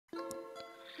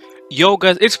Yo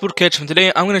guys, it's Burkech and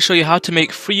today I'm going to show you how to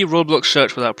make free Roblox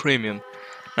shirts without premium.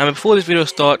 Now before this video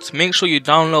starts, make sure you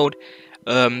download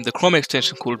the Chrome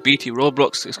extension called BT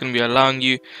Roblox. It's going to be allowing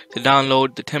you to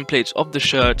download the templates of the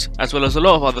shirts as well as a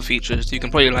lot of other features. You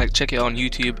can probably check it out on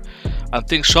YouTube. I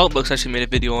think Sharkbox actually made a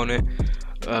video on it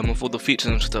with all the features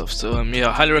and stuff. So yeah,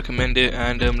 I highly recommend it,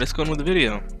 and let's go on with the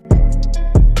video.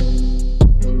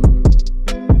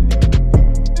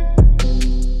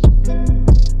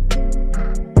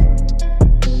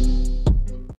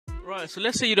 So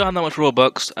let's say you don't have that much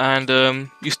Robux and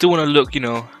you still want to look,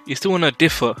 you still want to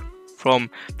differ from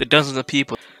the dozens of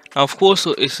people. Now of course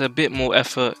it's a bit more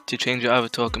effort to change your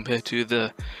avatar compared to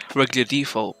the regular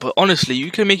default, but honestly you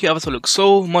can make your avatar look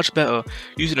so much better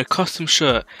using a custom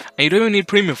shirt, and you don't even need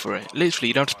premium for it. Literally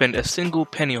you don't spend a single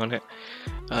penny on it.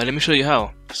 Let me show you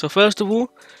how. So first of all,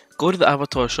 go to the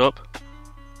avatar shop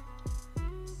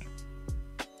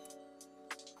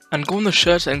and go on the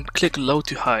shirts and click low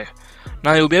to high.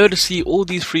 Now you'll be able to see all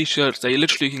these free shirts that you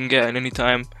literally can get at any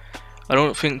time. I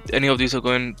don't think any of these are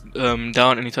going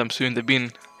down anytime soon. They've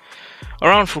been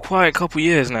around for quite a couple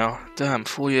years now. Damn,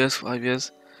 4 years, 5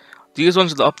 years. These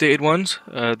ones are the updated ones.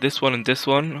 This one and this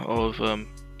one of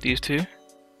these two.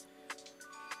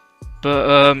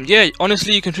 But yeah,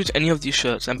 honestly you can choose any of these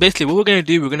shirts. And basically what we're going to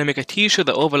do, we're going to make a t-shirt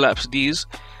that overlaps these.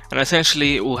 And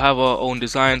essentially we'll have our own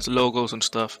designs, logos and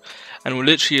stuff, and we'll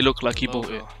literally look like you bought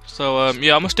it. So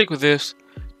yeah, I'm gonna stick with this.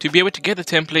 To be able to get the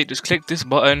template, just click this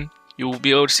button. You'll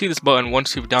be able to see this button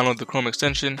once you've downloaded the Chrome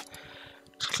extension.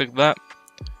 Just click that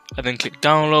and then click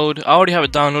download. I already have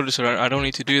it downloaded, so I don't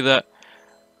need to do that.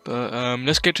 But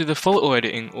let's get to the photo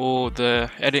editing, or the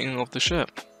editing of the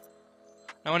shirt.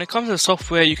 Now when it comes to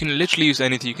software, you can literally use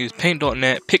anything. You can use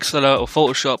paint.net, Pixel Art or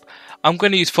Photoshop. I'm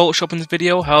going to use Photoshop in this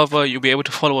video, however you'll be able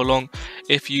to follow along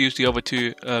if you use the other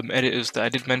two editors that I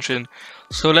did mention.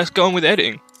 So let's go on with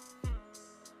editing.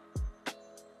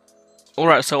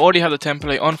 Alright, so I already have the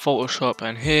template on Photoshop,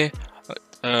 and here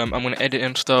I'm going to edit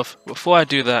and stuff. Before I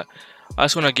do that, I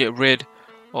just want to get rid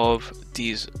of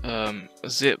these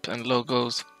zip and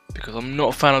logos because I'm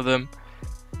not a fan of them.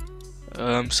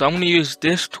 So I'm going to use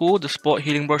this tool, the spot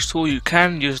healing brush tool. You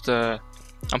can use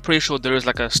I'm pretty sure there is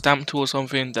like a stamp tool or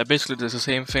something that basically does the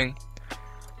same thing.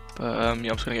 But yeah,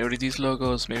 I'm just going to get rid of these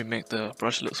logos, maybe make the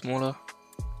brush look smaller.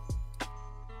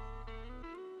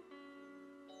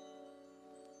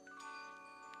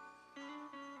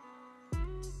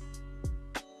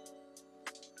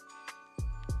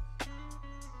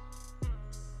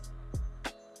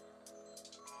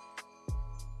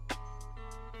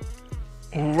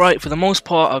 Alright, for the most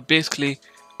part I've basically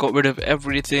got rid of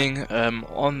everything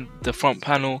on the front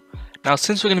panel. Now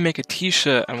since we're going to make a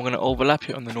t-shirt and we're going to overlap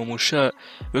it on the normal shirt,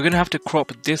 we're going to have to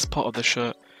crop this part of the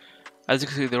shirt. As you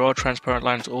can see, there are transparent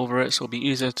lines over it, so it'll be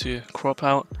easier to crop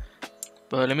out.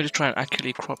 But let me just try and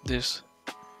accurately crop this.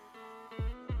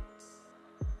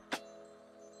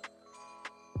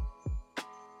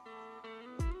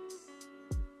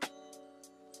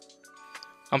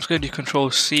 I'm just going to do Control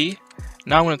C.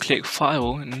 Now I'm going to click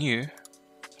File, New,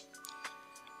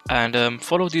 and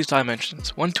follow these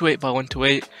dimensions, 128 by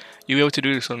 128. You'll be able to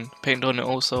do this on paint.net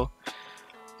also.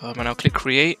 And I'll click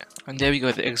Create, and there we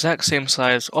go, the exact same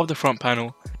size of the front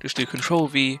panel. Just do Control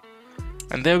V,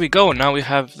 and there we go. Now we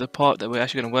have the part that we're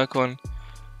actually going to work on.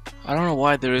 I don't know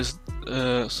why there is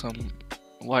some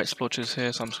white splotches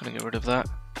here, so I'm just going to get rid of that.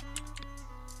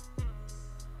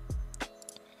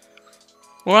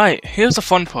 Alright, here's the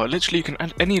fun part. Literally you can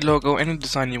add any logo, any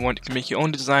design you want. You can make your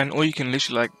own design, or you can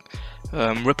literally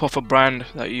rip off a brand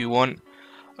that you want.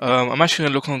 I'm actually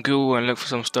going to look on Google and look for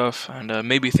some stuff, and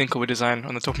maybe think of a design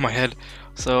on the top of my head.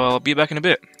 So I'll be back in a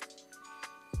bit.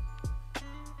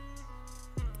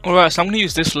 Alright, so I'm going to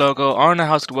use this logo. I don't know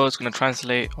how it's going to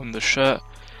translate on the shirt,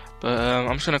 but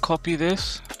I'm just going to copy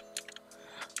this.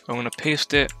 I'm going to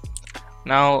paste it.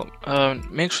 Now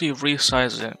make sure you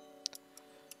resize it.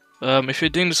 If you're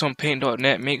doing this on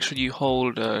paint.net, make sure you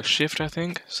hold shift, I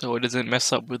think, so it doesn't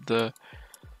mess up with the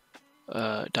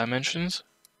dimensions.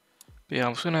 But yeah,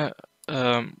 I'm just gonna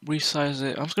resize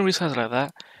it. I'm just gonna resize it like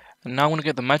that. And now I'm gonna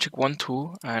get the magic wand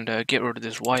tool and get rid of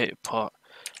this white part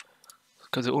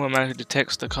because it automatically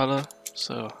detects the color.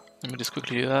 So let me just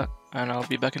quickly do that, and I'll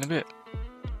be back in a bit.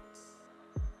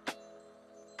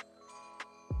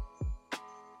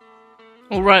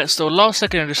 Alright, so last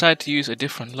second I decided to use a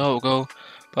different logo.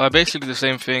 But I basically do the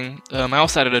same thing. I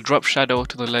also added a drop shadow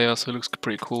to the layer, so it looks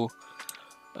pretty cool.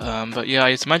 But yeah,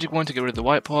 it's magic wand to get rid of the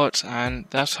white parts, and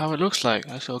that's how it looks like.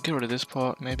 Actually, I'll get rid of this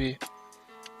part, maybe.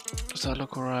 Does that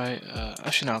look alright?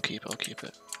 Actually, no, I'll keep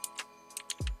it.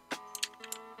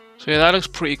 So yeah, that looks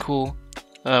pretty cool.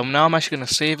 Now I'm actually going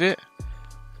to save it.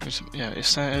 Yeah, it's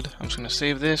centered. I'm just gonna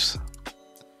save this.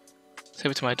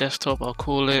 Save it to my desktop. I'll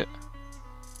call it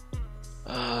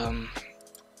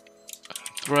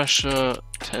Thrasher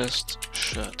Test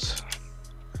Shirt.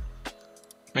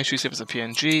 Make sure you save it as a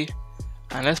PNG,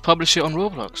 and let's publish it on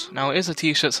Roblox. Now it is a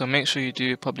t-shirt, so make sure you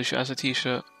do publish it as a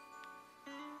t-shirt.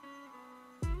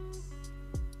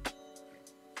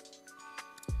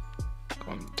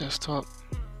 Go on desktop.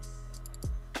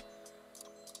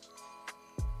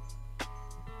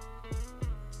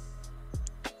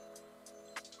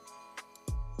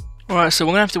 Alright, so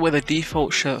we're gonna have to wear the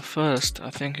default shirt first. I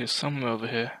think it's somewhere over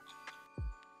here.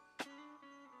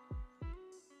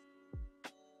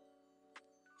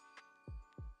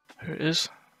 Here it is.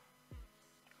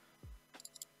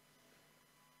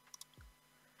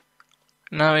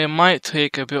 Now it might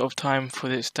take a bit of time for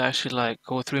this to actually like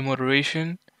go through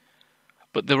moderation,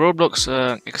 but the Roblox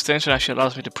extension actually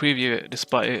allows me to preview it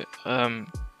despite it,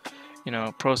 you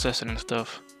know, processing and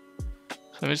stuff.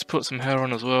 So let me just put some hair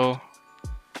on as well.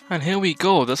 And here we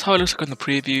go. That's how it looks like on the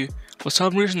preview. For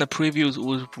some reason the preview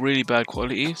was really bad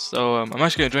quality, so I'm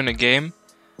actually gonna join the game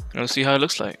and we'll see how it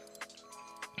looks like.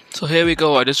 So here we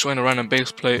go. I just joined a random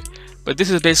base plate, but this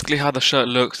is basically how the shirt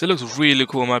looks. It looks really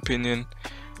cool in my opinion.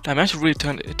 Damn, it actually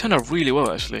turned out really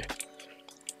well actually.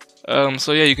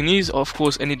 So yeah, you can use of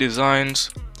course any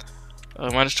designs. I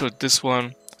just showed this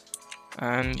one,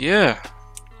 and yeah,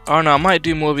 I don't know, I might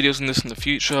do more videos on this in the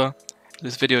future.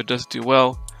 This video does do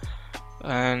well.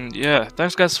 And yeah,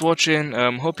 thanks guys for watching.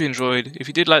 Hope you enjoyed. If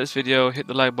you did like this video, hit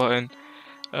the like button,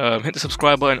 hit the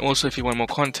subscribe button also if you want more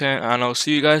content, and I'll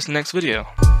see you guys in the next video.